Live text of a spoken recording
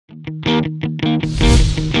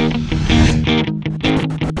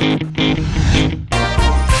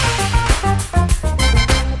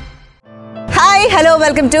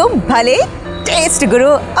welcome to Bhale Taste Guru.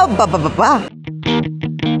 Abbababba.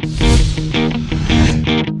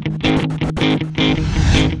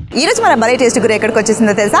 ఈ రోజు మన Bhale Taste Guru ఎక్కడికి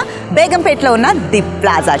వచ్చేసిందో తెలుసా? బేగంపేటలో ఉన్న ది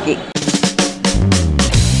ప్లాజాకి.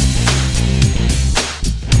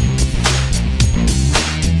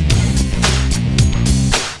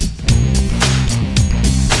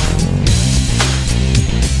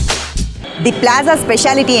 ది ప్లాజా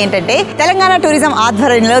స్పెషాలిటీ ఏంటంటే తెలంగాణ టూరిజం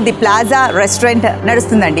ఆధ్వర్యంలో ది ప్లాజా రెస్టారెంట్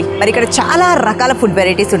నడుస్తుందండి. మరి ఇక్కడ చాలా రకాల ఫుడ్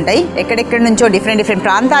వెరైటీస్ ఉంటాయి. ఎక్కడెక్కడి నుంచో డిఫరెంట్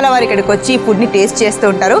ప్రాంతాల వారు ఇక్కడికి వచ్చి ఫుడ్ ని టేస్ట్ చేస్తూ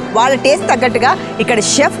ఉంటారు. వాళ్ళ టేస్ట్ తగ్గట్టుగా ఇక్కడ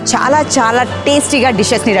షెఫ్ చాలా టేస్టీగా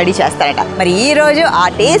డిషెస్ ని రెడీ చేస్తారట. మరి ఈ రోజు ఆ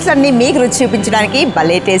టేస్ట్ అన్ని మీకు రుచి చూపించడానికి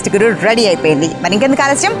భలే టేస్ట్ గురు రెడీ అయిపోయింది. మరి ఇంకెందుకు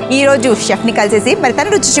ఆలస్యం, ఈ రోజు షెఫ్ ని కలిసేసి మరి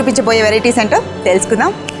తన రుచి చూపించబోయే వెరైటీస్ ఏంటో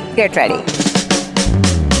తెలుసుకుందాం. Get ready.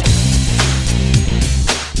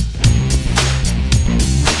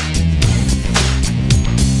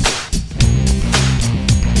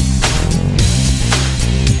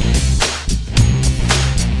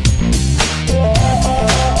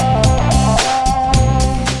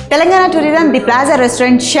 Telangana tourism the plaza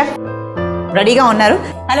restaurant chef రెడీగా ఉన్నారు.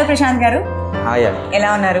 హలో ప్రశాంత్ గారు. హాయ్, ఎలా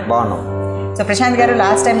ఉన్నారు? బాగున్నాం. సో ప్రశాంత్ గారు,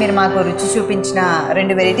 లాస్ట్ టైం మీరు మాకు రుచి చూపించిన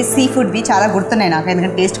 2 వెరైటీస్ సీ ఫుడ్వి చాలా గుర్తున్నాయి నాకు,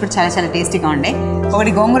 ఎందుకంటే టేస్ట్ కూడా చాలా టేస్టీగా ఉండే.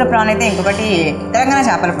 ఒకటి గోంగూర ప్రాన్ అయితే, ఇంకొకటి తెలంగాణ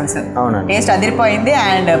చేపల పులుసు. టేస్ట్ అదిరిపోయింది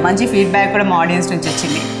అండ్ మంచి ఫీడ్బ్యాక్ కూడా మా ఆడియన్స్ నుంచి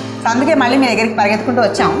వచ్చింది. సో అందుకే మళ్ళీ మీ దగ్గరికి పరిగెత్తుకుంటూ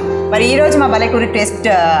వచ్చాం. మరి ఈ రోజు మా భలే గురి టేస్ట్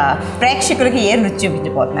ప్రేక్షకులకి ఏం రుచి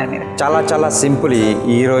చూపించబోతున్నారు మీరు? చాలా సింపుల్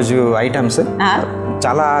ఈ రోజు ఐటమ్స్.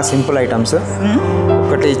 చాలా సింపుల్ ఐటమ్స్.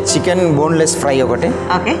 ఒకటి చికెన్ బోన్లెస్ ఫ్రై, ఒకటి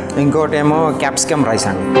ఇంకోటి ఏమో క్యాప్సికమ్ రైస్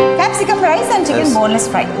అండి. Capsicum rice and chicken boneless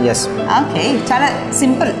fry. Yes. Okay, చాలా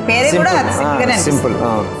సింపుల్. పేరే కూడా సింపుల్.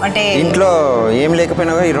 అంటే ఇంట్లో ఏం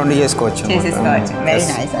లేకపోయినా ఈ రెండు చేసుకోవచ్చు. వెరీ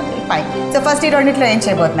నైస్ అండి. ఫైన్. సో ఫస్ట్ ఈ రెండిట్లో ఏం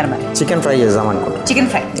చేయబోతున్నారు మరి? చికెన్ ఫ్రై చేద్దాం అనుకుంటున్నాం. Chicken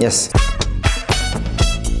fry. Yes.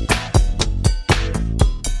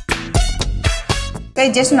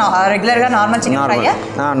 Just regular గా normal chicken fry.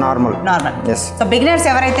 Normal. So beginners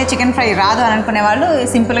ఎవరైతే చికెన్ ఫ్రై రాదు అని అనుకునే వాళ్ళు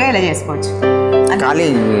సింపుల్ గా ఇలా చేసుకోవచ్చు. ఖాళీ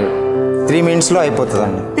 3 minutes లో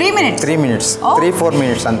అయిపోతుందండి. 3 minutes 3-4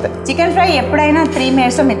 minutes అంతే. చికెన్ ఫ్రై ఎప్పుడైనా 3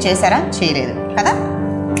 minutes లో మీరు చేశారా? చేయలేదు కదా.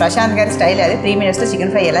 ప్రశాంత్ గారి స్టైల్ అది. 3 minutes లో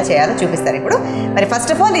చికెన్ ఫ్రై ఎలా చేయాలో చూపిస్తారు ఇప్పుడు. మరి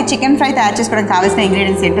ఫస్ట్ ఆఫ్ ఆల్ ఈ చికెన్ ఫ్రై తయారు చేసుకోవడానికి కావాల్సిన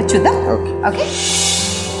ఇంగ్రీడియంట్స్ ఏంటో చూద్దాం. Okay.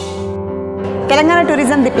 Telangana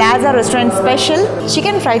tourism the plaza restaurant special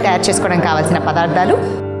chicken fry తయారు చేసుకోవడానికి కావాల్సిన పదార్థాలు: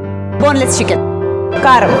 బోన్లెస్ చికెన్,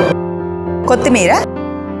 కారం, కొత్తిమీర,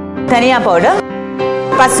 ధనియా పౌడర్,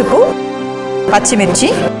 పసుపు, పచ్చిమిర్చి,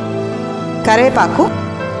 కరివేపాకు,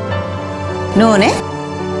 నూనె,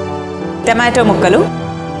 టమాటో ముక్కలు,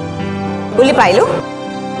 ఉల్లిపాయలు,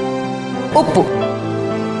 ఉప్పు,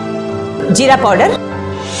 జీరా పౌడర్.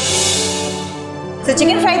 సో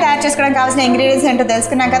చికెన్ ఫ్రై తయారు చేసుకోవడానికి కావాల్సిన ఇంగ్రీడియంట్స్ ఏంటో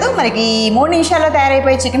తెలుసుకున్నాం కదా. మనకి 3 నిమిషాల్లో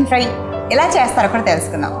తయారైపోయే చికెన్ ఫ్రై ఎలా చేస్తారో కూడా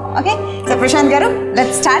తెలుసుకుందాం. ఓకే. సో ప్రశాంత్ గారు,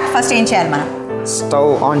 లెట్స్ స్టార్ట్. ఫస్ట్ ఏం చేయాలి మనం? స్టవ్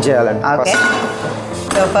ఆన్ చేయాలండి. ఓకే.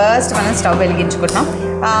 సో ఫస్ట్ మనం స్టవ్ వెలిగించుకుంటున్నాం.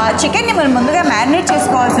 చికెన్ని మనం ముందుగా మ్యారినేట్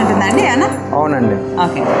చేసుకోవాల్సి ఉంటుందండి అన్న? అవునండి.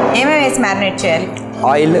 ఓకే. ఏమేమి వేసి మ్యారినేట్ చేయాలి?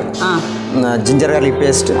 Oil, ginger garlic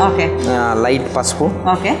paste, okay, light పసుపు,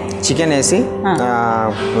 ఓకే, చికెన్ వేసి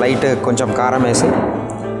లైట్ కొంచెం కారం వేసి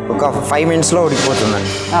ఒక 5 minutes లో ఉడికిపోతుందండి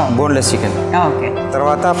బోన్లెస్ చికెన్. ఓకే.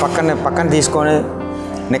 తర్వాత పక్కన తీసుకొని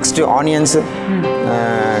next onions,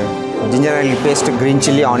 ginger garlic paste, green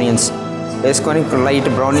chilli, onions వేసుకొని లైట్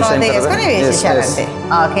బ్రౌనిష్ అయిన తర్వాత.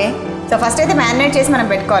 ఓకే. సో ఫస్ట్ అయితే మ్యారినేట్ చేసి మనం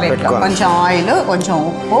పెట్టుకోవాలి. కొంచెం ఆయిల్, కొంచెం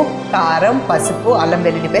ఉప్పు, కారం, పసుపు, అల్లం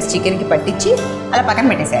వెల్లుల్లి పేస్ట్ చికెన్కి పట్టించి అలా పక్కన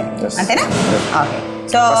పెట్టేసేయాలి, అంతేనా? ఓకే.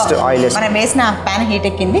 సో మనం వేసిన ప్యాన్ హీట్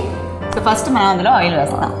ఎక్కింది. సో ఫస్ట్ మనం అందులో ఆయిల్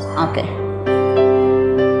వేస్తాం. ఓకే.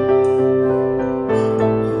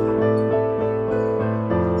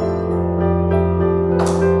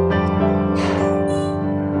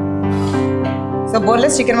 సో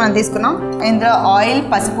బోన్లెస్ చికెన్ మనం తీసుకున్నాం. ఇందులో ఆయిల్,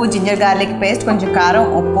 పసుపు, జింజర్ గార్లిక్ పేస్ట్, కొంచెం కారం,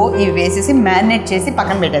 ఉప్పు ఇవి వేసేసి మ్యారినేట్ చేసి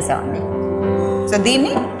పక్కన పెట్టేసామండి. సో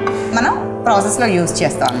దీన్ని మనం ప్రాసెస్లో యూజ్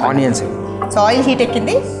చేస్తాం. ఆనియన్స్. సో ఆయిల్ హీట్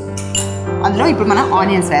ఎక్కింది. అందులో ఇప్పుడు మనం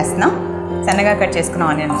ఆనియన్స్ వేస్తున్నాం. సన్నగా కట్ చేసుకున్న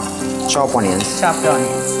ఆనియన్స్, చాప్డ్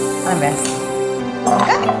ఆనియన్స్ మనం వేస్తాం.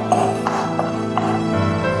 ఇంకా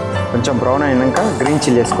కొంచెం బ్రౌన్ అయినాక గ్రీన్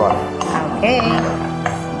చిల్లీ వేసుకోవాలి. ఓకే.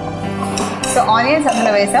 సో ఆనియన్స్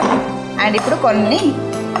అందులో వేసాం. అండ్ ఇప్పుడు కొన్ని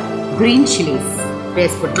గ్రీన్ చిల్లీస్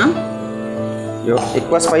వేసుకుంటున్నాం.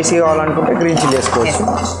 ఎక్కువ స్పైసీ కావాలనుకుంటే గ్రీన్ చిల్లీ వేసుకోవచ్చు.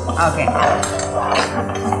 ఓకే.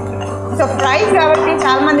 సో ఫ్రైస్ కాబట్టి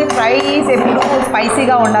చాలామంది ఫ్రైస్ ఎప్పుడు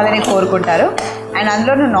స్పైసీగా ఉండాలని కోరుకుంటారు. అండ్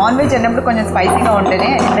అందులో నాన్ వెజ్ అన్నప్పుడు కొంచెం స్పైసీగా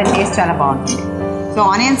ఉంటేనే టేస్ట్ చాలా బాగుంటుంది. సో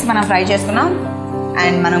ఆనియన్స్ మనం ఫ్రై చేసుకున్నాం.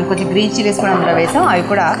 అండ్ మనం కొంచెం గ్రీన్ చిల్లీస్ కూడా అందులో వేసాం. అవి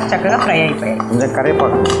కూడా చక్కగా ఫ్రై అయిపోయాయి.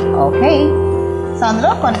 కరివేపాకు. ఓకే. సో అందులో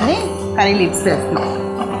కొన్ని కర్రీ లీవ్స్ వేస్తున్నాం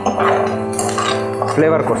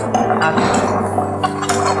ఫ్లేవర్ కోసం.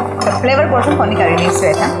 ఫ్లేవర్ కోసం కొన్ని కర్రీ లీవ్స్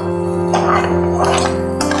వేసాం.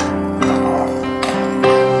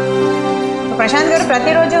 ప్రశాంత్ గారు,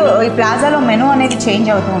 ప్రతిరోజు ఈ ప్లాజాలో మెనూ అనేది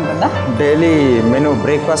చేంజ్ అవుతూ ఉంటుందా? డైలీ మెనూ,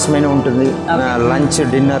 బ్రేక్ఫాస్ట్ మెనూ ఉంటుంది, లంచ్,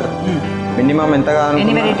 డిన్నర్, మినిమం ఎంతగా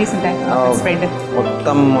ఎన్ని వెరైటీస్ ఉంటాయి?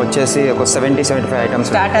 మొత్తం వచ్చేసి ఒక 70-75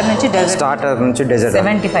 ఐటమ్స్. స్టార్టర్ నుంచి dessert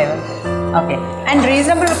 75. Okay. And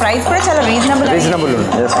reasonable price కూడా చాలా రీజనబుల్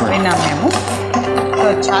విన్నాం మేము. సో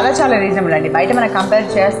చాలా రీజనబుల్ అండి. బయట మనం కంపేర్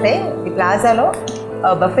చేస్తే ఈ ప్లాజాలో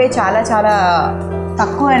బఫే చాలా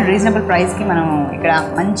తక్కువ అండ్ రీజనబుల్ ప్రైస్కి మనం ఇక్కడ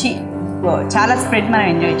మంచి చాలా స్ప్రెడ్ మనం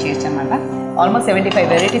ఎంజాయ్ చేయొచ్చు అనమాట. ఆల్మోస్ట్ 75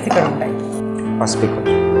 వెరైటీస్ ఇక్కడ ఉంటాయి. పసుపు.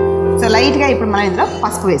 సో లైట్గా ఇప్పుడు మనం ఇందులో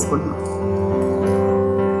పసుపు వేసుకుంటున్నాం.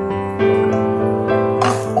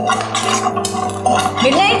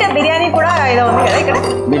 మిడ్ నైట్ బిర్యానీ కూడా ఏదో ఉంది కదా ఇక్కడ?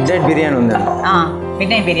 మిడ్ నైట్ బిర్యానీ ఉంది.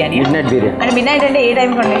 మిడ్ నైట్ బిర్యానీ అంటే మిడ్ నైట్ అంటే ఏ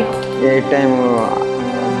టైం కొండి? ఏ టైం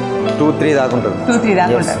 2-3 దాకా ఉంటుంది. 2-3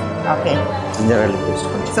 దాకా ఉంటుంది. ఓకే.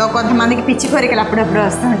 సో కొంతమందికి పిచ్చి కోరికలు అప్పుడప్పుడు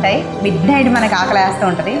వస్తూ ఉంటాయి. మిడ్ నైట్ మనకి ఆకలి వేస్తూ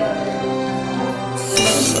ఉంటుంది.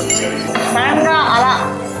 సడన్గా అలా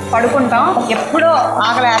పడుకుంటాం, ఎప్పుడో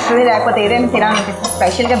ఆకలి వేస్తుంది, లేకపోతే ఏదైనా తినాలనిపిస్తుంది.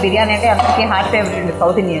 స్పెషల్గా బిర్యానీ అంటే అందరికీ heart favourite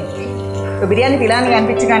south ఇండియన్స్కి. So biryani తినాలని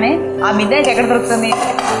అనిపించగానే ఆ మిడ్ నైట్ ఎక్కడ దొరుకుతుంది?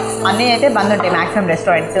 అన్నీ అయితే బంద్ ఉంటాయి మ్యాక్సిమం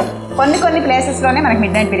రెస్టారెంట్స్. కొన్ని ప్లేసెస్లోనే మనకి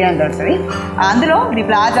మిడ్ నైట్ బిర్యానీ దొరుకుతుంది. అందులో ది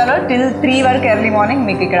ప్లాజాలో till 3 వరకు ఎర్లీ మార్నింగ్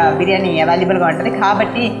మీకు ఇక్కడ బిర్యానీ అవైలబుల్గా ఉంటుంది.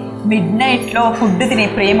 కాబట్టి మిడ్ నైట్లో ఫుడ్ తినే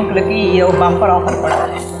ప్రేమికులకి బంపర్ ఆఫర్ కూడా.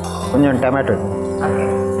 కొంచెం టమాటో. ఓకే.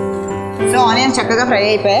 సో ఆనియన్స్ చక్కగా ఫ్రై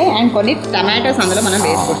అయిపోయాయి అండ్ కొన్ని టమాటోస్ అందులో మనం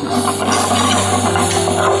వేసుకుంటున్నాం.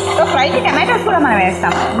 సో ఫ్రైకి టమాటోస్ కూడా మనం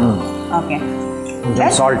వేస్తాం. ఓకే.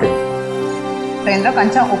 సాల్ట్. సో ఇందులో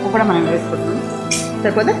కొంచెం ఉప్పు కూడా మనం వేసుకుంటున్నాం.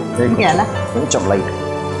 సరిపోతే ఇంకేలా కొంచెం లైట్.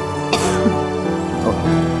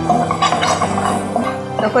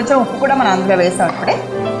 సో కొంచెం ఉప్పు కూడా మనం అందులో వేస్తాం ఇప్పుడే.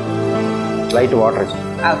 Light water.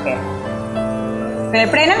 ఓకే. సో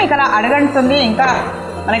ఎప్పుడైనా మీకు అలా అడగంటుంది ఇంకా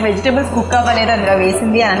మనకి వెజిటేబుల్స్ కుక్ అవ్వలేదు అందులో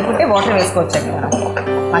వేసింది అని అనుకుంటే వాటర్ వేసుకోవచ్చండి. మనం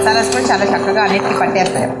మసాలాస్ కూడా చాలా చక్కగా అన్నిటికీ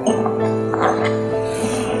పట్టేస్తాయి.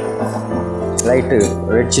 Light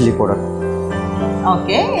red chilli powder.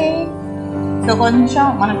 Okay. So కొంచెం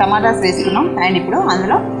మనం టమాటాస్ వేసుకున్నాం అండ్ ఇప్పుడు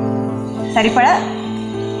అందులో సరిపడా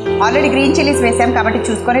ఆల్రెడీ గ్రీన్ చిల్లీస్ వేసాం కాబట్టి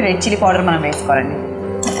చూసుకొని రెడ్ చిల్లీ పౌడర్ మనం వేసుకోవాలండి.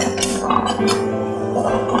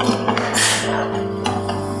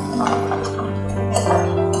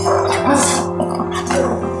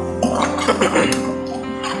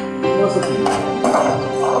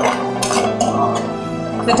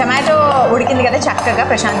 సో టమాటో ఉడికింది కదా చక్కగా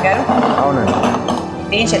ప్రశాంత్ గారు? అవునండి.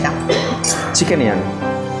 ఏం చేద్దాం? చికెన్ ఇవ్వండి.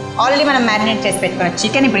 ఆల్రెడీ మనం మ్యారినేట్ చేసి పెట్టుకున్న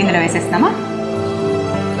చికెన్ ఇప్పుడు ఇందులో వేసేస్తామా?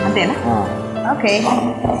 అంతేనా? ఓకే.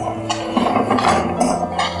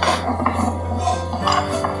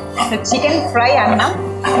 సో చికెన్ ఫ్రై అన్నాం,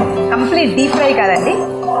 కంప్లీట్ డీప్ ఫ్రై కాదండి,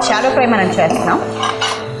 షాలో ఫ్రై మనం చేస్తున్నాం.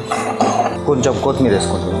 కొంచెం కొత్తిమీర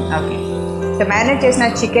వేసుకుంటాం. ఓకే. సో మ్యారినేట్ చేసిన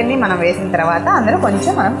చికెన్ని మనం వేసిన తర్వాత అందులో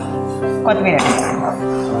కొంచెం మనం కొత్తిమీర వేస్తాం.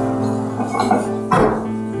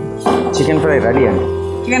 చికెన్ ఫ్రై రెడీ అండి.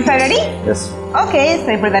 Chicken fry ready? Yes. Okay. So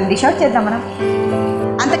ఇప్పుడు దాన్ని డిష్ అవుట్ చేద్దాం మనం.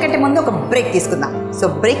 అంతకంటే ముందు ఒక బ్రేక్ తీసుకుందాం. సో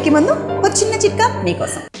బ్రేక్కి ముందు ఒక చిన్న చిట్కా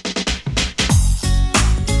మీకోసం.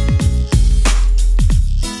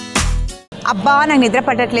 అబ్బా నాకు నిద్ర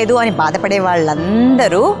పట్టట్లేదు అని బాధపడే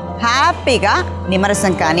వాళ్ళందరూ హ్యాపీగా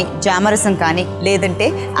నిమ్మరసం కానీ, జామరసం కానీ, లేదంటే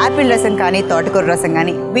యాపిల్ రసం కానీ, తోటకూర రసం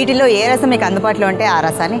కానీ, వీటిలో ఏ రసం మీకు అందుబాటులో ఉంటే ఆ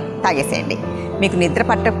రసాన్ని తాగేసేయండి. మీకు నిద్ర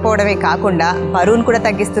పట్టకపోవడమే కాకుండా బరువును కూడా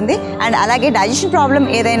తగ్గిస్తుంది అండ్ అలాగే డైజెషన్ ప్రాబ్లం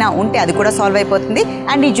ఏదైనా ఉంటే అది కూడా సాల్వ్ అయిపోతుంది.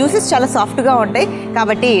 అండ్ ఈ జ్యూసెస్ చాలా సాఫ్ట్గా ఉంటాయి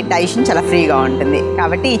కాబట్టి డైజెషన్ చాలా ఫ్రీగా ఉంటుంది.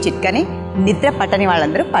 కాబట్టి ఈ చిట్కాని నిద్ర పట్టని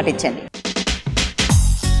వాళ్ళందరూ పాటించండి.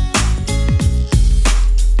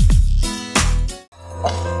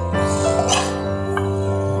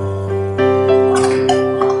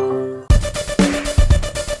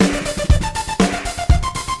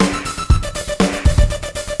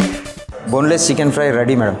 Boneless chicken fry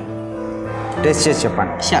ready madam. Taste చేసి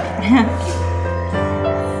చెప్పండి. Sure.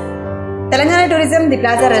 Telangana tourism the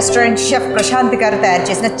plaza restaurant chef Prashanth గారు తయారు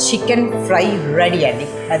చేసిన చికెన్ ఫ్రై రెడీ అండి.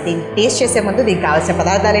 దీన్ని టేస్ట్ చేసే ముందు దీనికి కావాల్సిన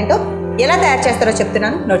పదార్థాలు ఏంటో ఎలా తయారు చేస్తారో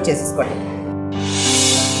చెప్తున్నాను, నోట్ చేసేసుకోండి.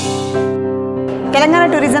 Telangana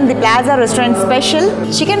tourism the plaza restaurant special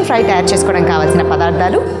chicken fry తయారు చేసుకోవడం కావాల్సిన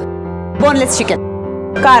పదార్థాలు: బోన్లెస్ చికెన్,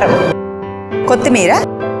 కారం, కొత్తిమీర,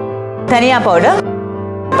 ధనియా పౌడర్,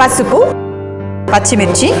 పసుపు,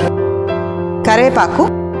 పచ్చిమిర్చి, కరివేపాకు,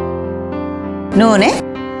 నూనె,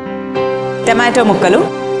 టమాటో ముక్కలు,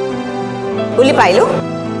 ఉల్లిపాయలు,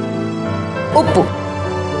 ఉప్పు,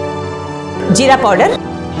 జీరా పౌడర్,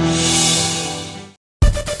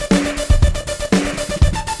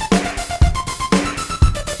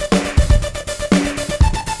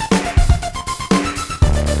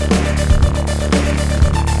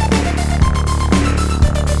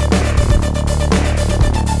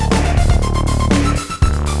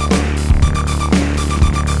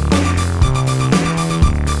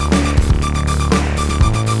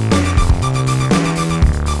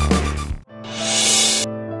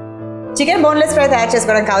 చికెన్ బోన్లెస్ ఫ్రై తయారు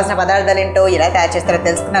చేసుకోవడానికి కావాల్సిన పదార్థాలు ఏంటో ఎలా తయారు చేస్తారో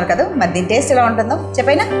తెలుసుకున్నారు కదా. మరి దీని టేస్ట్ ఎలా ఉంటుందో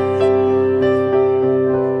చెప్పైనా.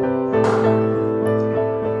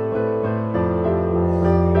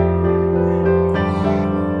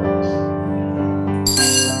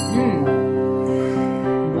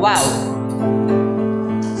 వావ్,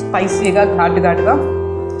 స్పైసీగా ఘాటుగా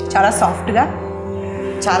చాలా సాఫ్ట్గా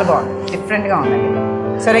చాలా బాగుంది, డిఫరెంట్గా ఉందండి.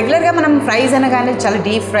 సో రెగ్యులర్గా మనం ఫ్రైస్ అనగానే చాలా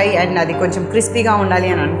డీప్ ఫ్రై అండ్ అది కొంచెం క్రిస్పీగా ఉండాలి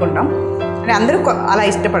అని అనుకుంటాం. అంటే అందరూ అలా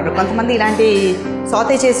ఇష్టపడరు, కొంతమంది ఇలాంటి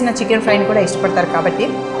సాతే చేసిన చికెన్ ఫ్రైని కూడా ఇష్టపడతారు. కాబట్టి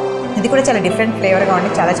ఇది కూడా చాలా డిఫరెంట్ ఫ్లేవర్గా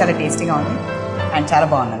ఉంది, చాలా చాలా టేస్టీగా ఉంది అండ్ చాలా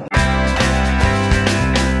బాగుంది.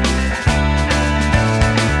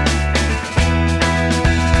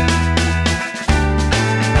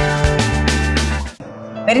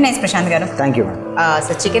 వెరీ నైస్ ప్రశాంత్ గారు. Thank you.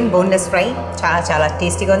 So chicken boneless fry చాలా చాలా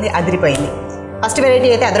టేస్టీగా ఉంది, అదిరిపోయింది. ఫస్ట్ వెరైటీ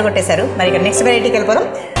అయితే అదరగొట్టేశారు. మరి ఇక్కడ నెక్స్ట్ వెరైటీకి వెళ్ళిపోదాం.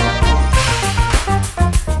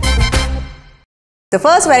 సో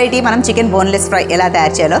ఫస్ట్ వెరైటీ మనం చికెన్ బోన్లెస్ ఫ్రై ఎలా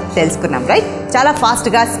తయారు చేయాలో తెలుసుకున్నాం, రైట్? చాలా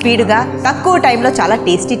ఫాస్ట్గా స్పీడ్గా తక్కువ టైంలో చాలా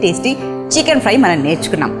టేస్టీ చికెన్ ఫ్రై మనం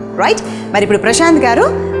నేర్చుకున్నాం, రైట్? మరి ఇప్పుడు ప్రశాంత్ గారు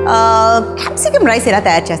క్యాప్సికమ్ రైస్ ఎలా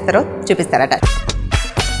తయారు చేస్తారో చూపిస్తారట.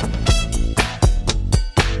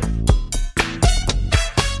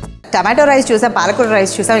 టమాటో రైస్ చూసాం, పాలకూర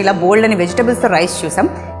రైస్ చూసాం, ఇలా బోల్డ్ అని వెజిటబుల్స్తో రైస్ చూసాం.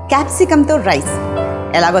 క్యాప్సికమ్తో రైస్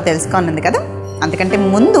ఎలాగో తెలుసుకోనుంది కదా. అందుకంటే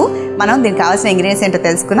ముందు మనం దీనికి కావాల్సిన ఇంగ్రీడియంట్స్ ఏంటో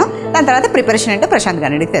తెలుసుకున్నాం, దాని తర్వాత ప్రిపరేషన్ ఏంటో ప్రశాంత్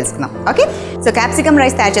గారికి తెలుసుకున్నాం. ఓకే, సో క్యాప్సికమ్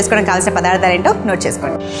రైస్ తయారు చేసుకోవడానికి కావాల్సిన పదార్థాలు ఏంటో నోట్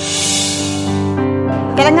చేసుకోండి.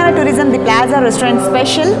 Telangana tourism the plaza restaurant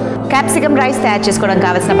special capsicum rice తయారు చేసుకోవడానికి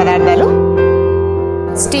కావాల్సిన పదార్థాలు: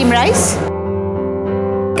 steam rice,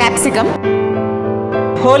 capsicum,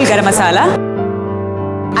 whole garam masala,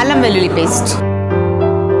 అల్లం వెల్లుల్లి పేస్ట్,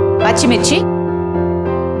 పచ్చిమిర్చి,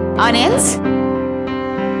 ఆనియన్స్,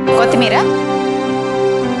 కొత్తిమీర,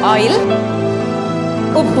 ఆయిల్,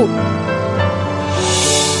 ఉప్పు.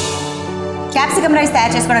 క్యాప్సికమ్ రైస్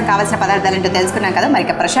తయారు చేసుకోవడానికి కావాల్సిన పదార్థాలు ఏంటో తెలుసుకున్నాం కదా. మరి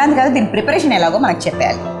ఇక ప్రశాంత్ గారు దీని ప్రిపరేషన్ ఎలాగో మనకు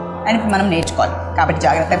చెప్పేయాలి అని మనం నేర్చుకోవాలి. కాబట్టి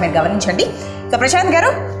జాగ్రత్తగా మీరు గమనించండి. సో ప్రశాంత్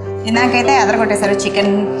గారు ఇందాకైతే అదరగొట్టేశారు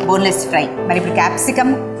చికెన్ బోన్లెస్ ఫ్రై. మరి ఇప్పుడు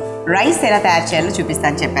క్యాప్సికమ్ రైస్ ఎలా తయారు చేయాలో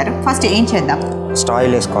చూపిస్తాను చెప్పారు. ఫస్ట్ ఏం చేద్దాం? ఫస్ట్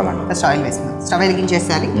ఆయిల్ వేసుకోవాలండి. ఫస్ట్ ఆయిల్ వేసుకుందాం. స్టవ్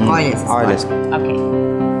వెలిగించేసారి ఆయిల్ వేసుకోవాలి. ఓకే,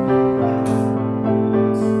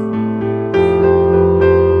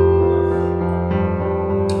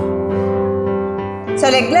 సో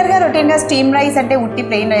రెగ్యులర్గా రొటీన్గా స్టీమ్ రైస్ అంటే ఉట్టి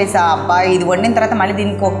ప్లెయిన్ రైస్, అబ్బా ఇది వండిన తర్వాత మళ్ళీ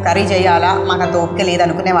దీనికి ఒక కర్రీ చేయాలా, మాకు అంత ఓపిక లేదు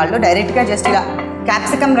అనుకునే వాళ్ళు డైరెక్ట్గా జస్ట్ ఇలా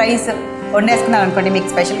క్యాప్సికమ్ రైస్ వండేసుకున్నారు అనుకోండి, మీకు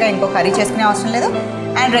స్పెషల్గా ఇంకో కర్రీ చేసుకునే అవసరం లేదు.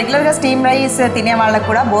 అండ్ రెగ్యులర్గా స్టీమ్ రైస్ తినే వాళ్ళకు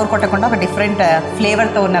కూడా బోర్ కొట్టకుండా ఒక డిఫరెంట్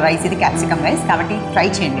ఫ్లేవర్తో ఉన్న రైస్ ఇది క్యాప్సికమ్ రైస్. కాబట్టి ట్రై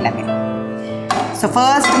చేయండి ఇలా మీరు. సో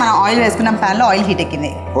ఫస్ట్ మనం ఆయిల్ వేసుకున్నాం, ప్యాన్లో ఆయిల్ హీట్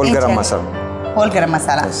ఎక్కింది. హోల్ గరం మసాలా. హోల్ గరం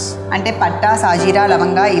మసాలా అంటే పట్టా, సాజీరా,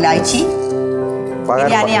 లవంగా, ఇలాచీ,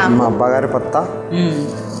 బిర్యానీ ఆకు, బగారు పత్తా,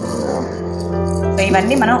 సో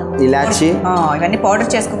ఇవన్నీ మనం ఇలాచీ ఇవన్నీ పౌడర్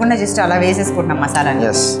చేసుకోకుండా జస్ట్ అలా వేసేసుకుంటున్నాం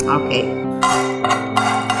మసాలాని. ఓకే,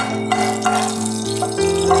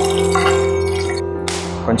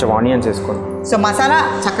 కొంచెం ఆనియన్స్ వేసుకోండి. సో మసాలా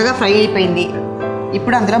చక్కగా ఫ్రై అయిపోయింది.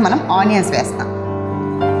 ఇప్పుడు అందులో మనం ఆనియన్స్ వేస్తాం.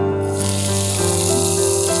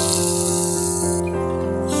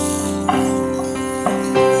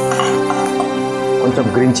 కొంచెం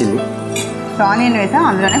గ్రీన్ చిల్లీ. సో ఆనియన్ వేసాం,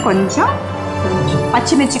 అందులోనే కొంచెం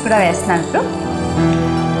పచ్చిమిర్చి కూడా వేస్తున్నాను ఇప్పుడు.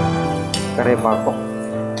 కరివేపాకు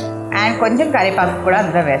అండ్ కొంచెం కరివేపాకు కూడా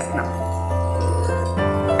అందులో వేస్తున్నాం.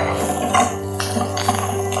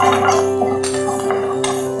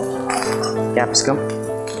 క్యాప్సికమ్.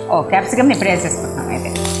 క్యాప్సికమ్ ఇప్పుడు వేసేసుకుంటున్నాం. అయితే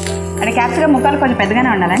అంటే క్యాప్సికమ్ ముక్కలు కొంచెం పెద్దగానే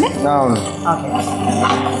ఉండాలండి. ఓకే,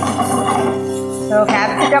 సో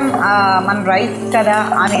క్యాప్సికమ్ మనం రైస్ కదా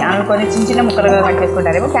అని అనుకొని చిన్న చిన్న ముక్కలుగా కట్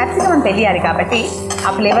చేసుకుంటారేమో. క్యాప్సికమ్ అని తెలియాలి కాబట్టి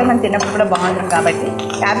ఆ ఫ్లేవర్ మనం తిన్నప్పుడు కూడా బాగుంటుంది. కాబట్టి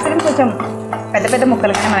క్యాప్సికమ్ కొంచెం పెద్ద పెద్ద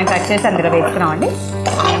ముక్కలుగానే మనం కట్ చేసి అందులో వేసుకున్నామండి.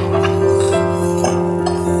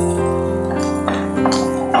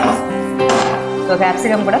 సో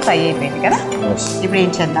క్యాప్సికమ్ కూడా ఫ్రై అయిపోయింది కదా. ఇప్పుడు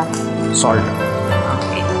ఏం చేద్దాం? సాల్ట్.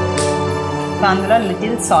 ఓకే, సో అందులో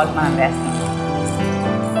లిటిల్ సాల్ట్ మనం వేస్తాం.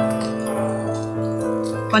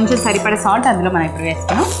 కొంచెం సరిపడే సాల్ట్ అందులో మనం ఇప్పుడు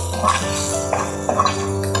వేస్తున్నాం.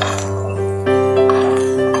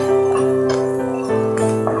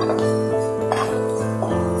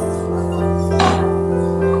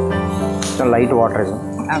 Light water.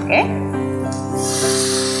 ఓకే,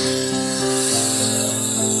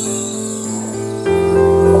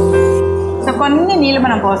 సో కొన్ని నీళ్ళు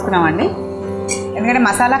మనం పోసుకున్నామండి. ఎందుకంటే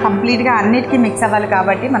మసాలా కంప్లీట్గా అన్నిటికీ మిక్స్ అవ్వాలి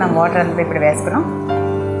కాబట్టి మనం వాటర్ అంతా ఇప్పుడు వేసుకున్నాం.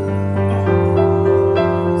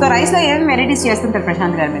 సో రైస్లో ఏమేమి వెరైటీస్ చేస్తుంటారు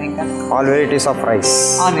ప్రశాంత్ గారు మీరు? ఇంకా all varieties of rice.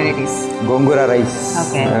 All varieties. Gongura rice,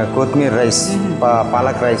 కొత్తిమీర రైస్,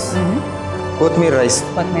 పాలక్ రైస్, కొత్తిమీర రైస్.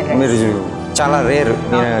 మీరు చాలా రేర్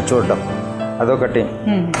నేను చూడటం, అదొకటి.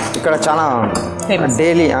 ఇక్కడ చాలా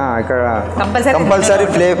డైలీ ఇక్కడ కంపల్సరీ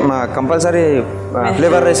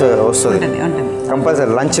ఫ్లేవర్ రైస్ వస్తుంది,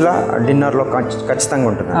 కంపల్సరీ లంచ్లో డిన్నర్లో ఖచ్చితంగా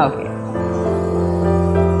ఉంటుంది.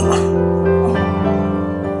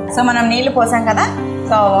 సో మనం నీళ్లు పోసాం కదా,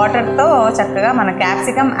 సో వాటర్తో చక్కగా మన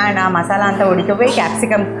క్యాప్సికమ్ అండ్ ఆ మసాలా అంతా ఉడికిపోయి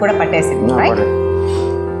క్యాప్సికమ్ కూడా పట్టేసింది, రైట్?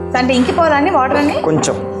 అంటే ఇంకిపోవాలండి వాటర్ అన్ని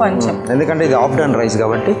కొంచెం కొంచెం, ఎందుకంటే ఇది ఆఫ్ డన్ రైస్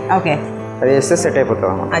కాబట్టి. ఓకే, అది వేస్తే సెట్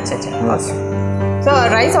అయిపోతాం. అచ్చా. సో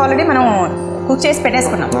రైస్ ఆల్రెడీ మనం కుక్ చేసి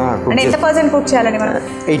పెట్టేసుకున్నాం. అంటే ఎంత పర్సెంట్ కుక్ చేయాలండి మనం?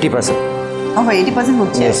 80%. 80%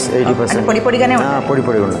 కుక్ చేయాలి. 80% పొడి పొడిగానే పొడి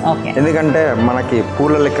ఉంటుంది, ఎందుకంటే మనకి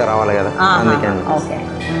పూల లెక్క రావాలి కదా, అందుకని. ఓకే,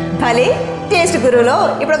 భలే టేస్ట్ గురువులో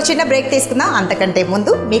ఇప్పుడు ఒక చిన్న బ్రేక్ తీసుకుందాం. అంతకంటే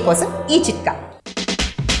ముందు మీకోసం ఈ చిట్కా.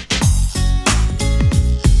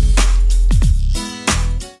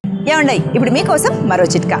 ఏమండి, ఇప్పుడు మీకోసం మరో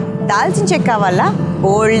చిట్కా. దాల్చిన చెక్క వల్ల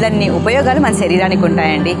బోల్డన్ని ఉపయోగాలు మన శరీరానికి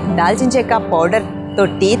ఉంటాయండి. దాల్చిన చెక్క పౌడర్తో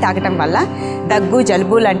టీ తాగటం వల్ల దగ్గు,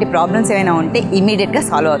 జలుబు లాంటి ప్రాబ్లమ్స్ ఏమైనా ఉంటే ఇమీడియట్గా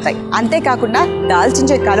సాల్వ్ అవుతాయి. అంతేకాకుండా దాల్చిన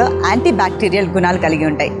చెక్కలో యాంటీ బ్యాక్టీరియల్ గుణాలు కలిగి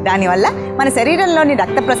ఉంటాయి. దానివల్ల మన శరీరంలోని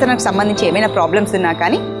రక్త ప్రసరణకు సంబంధించి ఏమైనా ప్రాబ్లమ్స్ ఉన్నా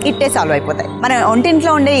కానీ ఇట్టే సాల్వ్ అయిపోతాయి. మన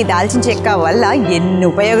ఒంటింట్లో ఉండే ఈ దాల్చిన చెక్క వల్ల ఎన్ని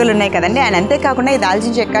ఉపయోగాలు ఉన్నాయి కదండి. అండ్ అంతేకాకుండా ఈ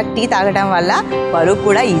దాల్చిన చెక్క టీ తాగడం వల్ల బరువు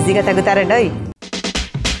కూడా ఈజీగా తగ్గుతారండి.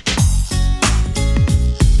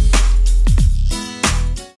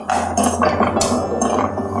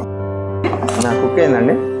 కుక్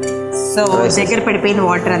అయిందండి. సో దగ్గర పడిపోయిన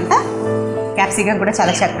వాటర్ అంతా, క్యాప్సికమ్ కూడా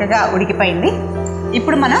చాలా చక్కగా ఉడికిపోయింది.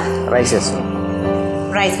 ఇప్పుడు మనం రైస్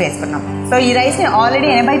వేసుకున్నాం. సో ఈ రైస్ని ఆల్రెడీ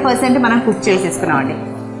 80% మనం కుక్ చేసేసుకున్నాం అండి.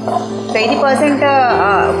 సో 80%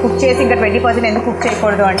 కుక్ చేసి ఇంకా 20% ఎందుకు కుక్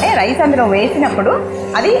చేయకూడదు అంటే, రైస్ అందులో వేసినప్పుడు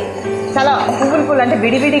అది చాలా పువ్వులు అంటే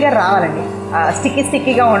విడివిడిగా రావాలండి,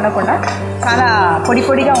 స్టిక్కీగా ఉండకుండా చాలా పొడి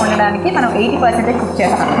పొడిగా ఉండడానికి మనం 80% కుక్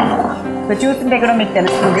చేస్తాం. సో చూస్తుంటే కూడా మీకు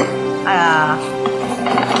తెలుస్తుంది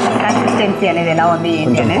కన్సిస్టెన్సీ అనేది ఎలా ఉంది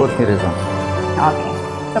ఏంటి అనేది. ఓకే,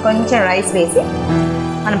 సో కొంచెం రైస్ వేసి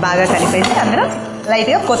మనం బాగా కలిపేసి అందులో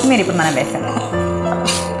లైట్గా కొత్తిమీర ఇప్పుడు మనం వేస్తాం.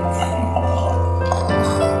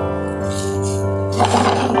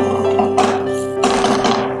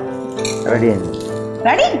 రెడీ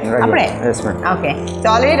అప్పుడే. Okay, so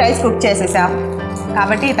already rice cook చేసేసాం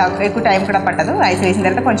కాబట్టి ఎక్కువ టైం కూడా పట్టదు. రైస్ వేసిన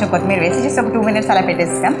తర్వాత కొంచెం కొత్తిమీర వేసి జస్ట్ ఒక 2 minutes అలా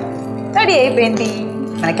పెట్టేస్తాం. రెడీ అయిపోయింది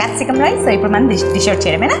మన క్యాప్సికమ్ రైస్. సో ఇప్పుడు మనం డిష్ అవుట్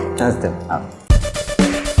చేయడమేనా?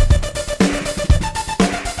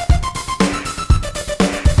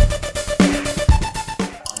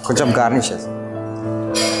 కొంచెం గార్నిష్ చేసి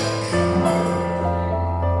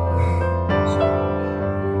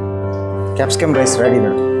capsicum rice ready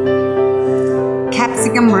madam.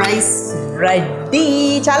 Capsicum rice ready.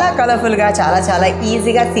 చాలా కలర్ఫుల్గా, చాలా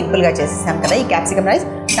ఈజీగా, సింపుల్గా చేసేసాం కదా ఈ క్యాప్సికమ్ రైస్.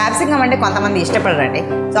 క్యాప్సికమ్ అంటే కొంతమంది ఇష్టపడరండి.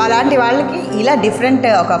 సో అలాంటి వాళ్ళకి ఇలా డిఫరెంట్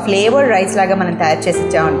ఒక ఫ్లేవర్డ్ రైస్ లాగా మనం తయారు చేసి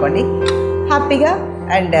ఇచ్చామనుకోండి, హ్యాపీగా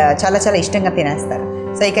అండ్ చాలా ఇష్టంగా తినేస్తారు.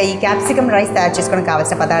 సో ఇక ఈ క్యాప్సికమ్ రైస్ తయారు చేసుకోవడానికి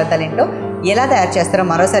కావాల్సిన పదార్థాలు ఏంటో, ఎలా తయారు చేస్తారో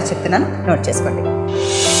మరోసారి చెప్తున్నాను, నోట్ చేసుకోండి.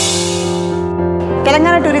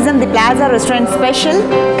 Telangana tourism the plaza restaurant special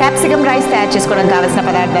capsicum rice తయారు చేసుకోవడానికి కావాల్సిన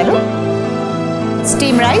పదార్థాలు: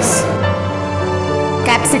 steam rice,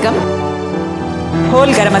 capsicum,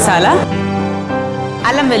 whole garam masala,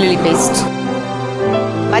 అల్లం వెల్లుల్లి పేస్ట్,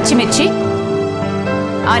 పచ్చిమిర్చి,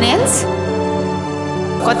 ఆనియన్స్,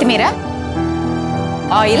 కొత్తిమీర,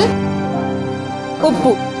 ఆయిల్,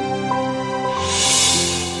 ఉప్పు.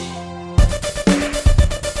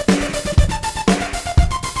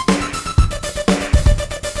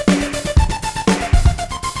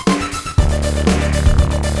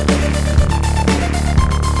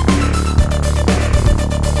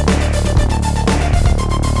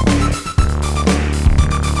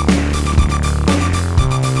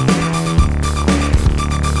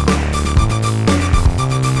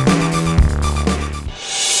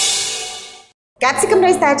 క్యాప్సికమ్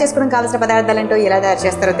రైస్ తయారు చేసుకోవడానికి కావాల్సిన పదార్థాలు ఏంటో, ఎలా తయారు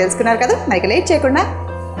చేస్తారో తెలుసుకున్నారు కదా. మనకి లేట్ చేయకుండా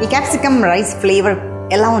ఈ క్యాప్సికమ్ రైస్ ఫ్లేవర్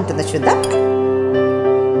ఎలా ఉంటుందో చూద్దాం.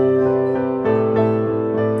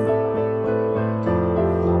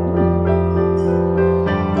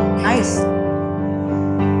 నైస్,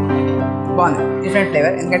 బాగుంది, డిఫరెంట్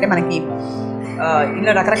ఫ్లేవర్. ఎందుకంటే మనకి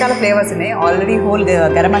ఇందులో రకరకాల ఫ్లేవర్స్ ఉన్నాయి. ఆల్రెడీ హోల్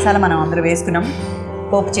గరం మసాలా మనం అందరూ వేసుకున్నాం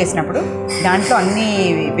పోపు చేసినప్పుడు. దాంట్లో అన్ని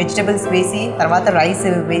వెజిటబుల్స్ వేసి తర్వాత రైస్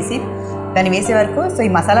వేసి దాన్ని వేసే వరకు సో ఈ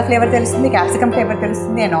మసాలా ఫ్లేవర్ తెలుస్తుంది, క్యాప్సికమ్ ఫ్లేవర్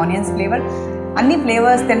తెలుస్తుంది, అండ్ ఆనియన్స్ ఫ్లేవర్, అన్ని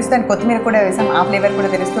ఫ్లేవర్స్ తెలుస్తుంది. అండ్ కొత్తిమీర కూడా వేసాం, ఆ ఫ్లేవర్ కూడా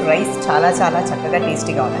తెలుస్తూ రైస్ చాలా చక్కగా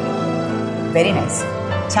టేస్టీగా ఉందండి. వెరీ నైస్,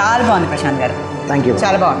 చాలా బాగుంది ప్రశాంత్ గారు. Thank you.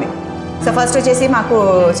 చాలా బాగుంది. సో ఫస్ట్ వచ్చేసి మాకు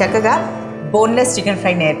చక్కగా బోన్లెస్ చికెన్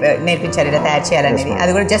ఫ్రై నేర్పించారు ఇలా తయారు చేయాలనేది.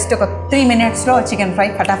 అది కూడా జస్ట్ ఒక 3 minutesలో చికెన్ ఫ్రై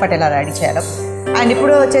ఫటాఫట్ ఎలా రెడీ చేయాలో. అండ్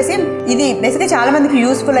ఇప్పుడు వచ్చేసి ఇది బేసిక్గా చాలా మందికి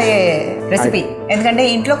యూస్ఫుల్ అయ్యే రెసిపీ. ఎందుకంటే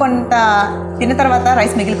ఇంట్లో కొంత తిన్న తర్వాత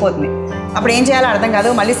రైస్ మిగిలిపోతుంది, అప్పుడు ఏం చేయాలో అర్థం కాదు,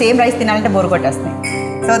 మళ్ళీ సేమ్ రైస్ తినాలంటే బోరు కొట్టేస్తుంది.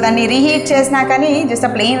 సో దాన్ని రీహీట్ చేసినా కానీ జస్ట్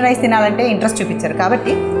ఆ ప్లెయిన్ రైస్ తినాలంటే ఇంట్రెస్ట్ చూపించారు.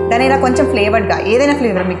 కాబట్టి దాన్ని ఇలా కొంచెం ఫ్లేవర్డ్గా ఏదైనా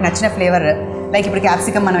ఫ్లేవర్ మీకు నచ్చిన ఫ్లేవర్, లైక్ ఇప్పుడు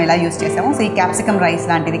క్యాప్సికమ్ మనం ఎలా యూస్ చేసామో, సో ఈ క్యాప్సికమ్ రైస్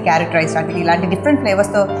లాంటిది, క్యారెట్ రైస్ లాంటిది, ఇలాంటి డిఫరెంట్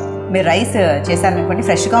ఫ్లేవర్స్తో మీరు రైస్ చేశారనుకోండి,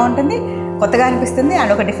 ఫ్రెష్గా ఉంటుంది, కొత్తగా అనిపిస్తుంది,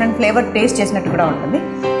 అండ్ ఒక డిఫరెంట్ ఫ్లేవర్ టేస్ట్ చేసినట్టు కూడా ఉంటుంది.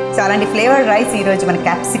 సో అలాంటి ఫ్లేవర్డ్ రైస్ ఈరోజు మన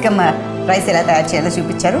క్యాప్సికమ్ రైస్ ఎలా తయారు చేయాలో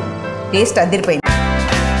చూపించారు. టేస్ట్ అదిరిపోయింది.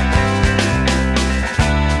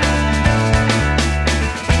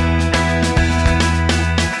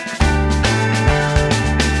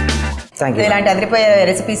 ఇలాంటి అదిరిపోయే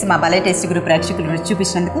రెసిపీస్ మా భలే టేస్టీ గ్రూప్ ప్రేక్షకులు రుచి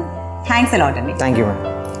చూపించినందుకు థ్యాంక్స్ అలాట్ అండి. Thank you ma'am.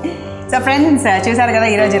 So friends చూసారు కదా,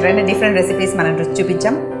 ఈరోజు 2 డిఫరెంట్ రెసిపీస్ మనం రుచి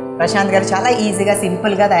చూపించాం. ప్రశాంత్ గారు చాలా ఈజీగా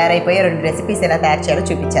సింపుల్గా తయారైపోయే 2 రెసిపీస్ ఎలా తయారు చేయాలో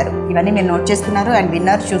చూపించారు. ఇవన్నీ మీరు నోట్ చేసుకున్నారు అండ్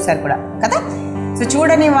విన్నర్ చూసారు కూడా కదా. సో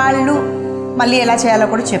చూడని వాళ్ళు మళ్ళీ ఎలా చేయాలో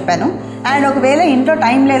కూడా చెప్పాను. అండ్ ఒకవేళ ఇంట్లో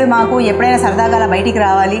టైం లేదు మాకు, ఎప్పుడైనా సరదాగా అలా బయటికి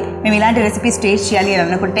రావాలి, మేము ఇలాంటి రెసిపీస్ టేస్ట్ చేయాలి అని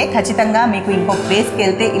అనుకుంటే ఖచ్చితంగా మీకు ఇంకొక ప్లేస్కి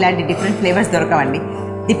వెళ్తే ఇలాంటి డిఫరెంట్ ఫ్లేవర్స్ దొరకవండి.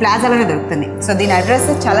 ది ప్లాజాలోనే దొరుకుతుంది. సో దీని అడ్రస్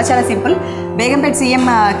చాలా చాలా simple. Begumpet CM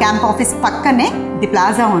camp office పక్కనే ది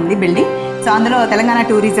ప్లాజా ఉంది బిల్డింగ్. సో అందులో తెలంగాణ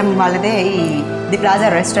టూరిజం వాళ్ళదే ఈ ది ప్లాజా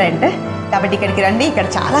రెస్టారెంట్. కాబట్టి ఇక్కడికి రండి, ఇక్కడ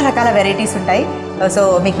చాలా రకాల వెరైటీస్ ఉంటాయి. సో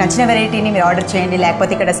మీకు నచ్చిన వెరైటీని మీరు ఆర్డర్ చేయండి,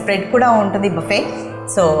 లేకపోతే ఇక్కడ స్ప్రెడ్ కూడా ఉంటుంది, బుఫే.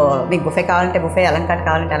 సో మీకు బుఫే కావాలంటే బుఫే, అలంకాట్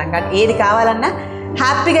కావాలంటే అలంకాట్, ఏది కావాలన్నా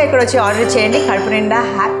హ్యాపీగా ఇక్కడ వచ్చి ఆర్డర్ చేయండి. కడుపు నిండా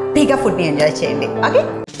హ్యాపీగా ఫుడ్ని ఎంజాయ్ చేయండి. ఓకే.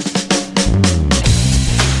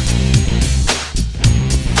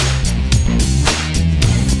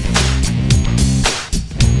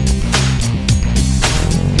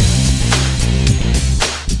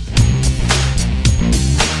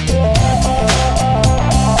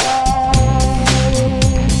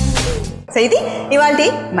 సో ఇది ఇవాల్టి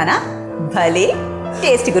మన భలే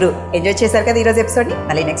టేస్టీ గురు. ఎంజాయ్ చేశారు కదా ఈరోజు ఎపిసోడ్ని.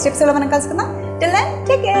 మళ్ళీ నెక్స్ట్ ఎపిసోడ్లో మనం కలుసుకుందాం. Till then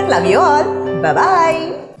take care, love you all, bye.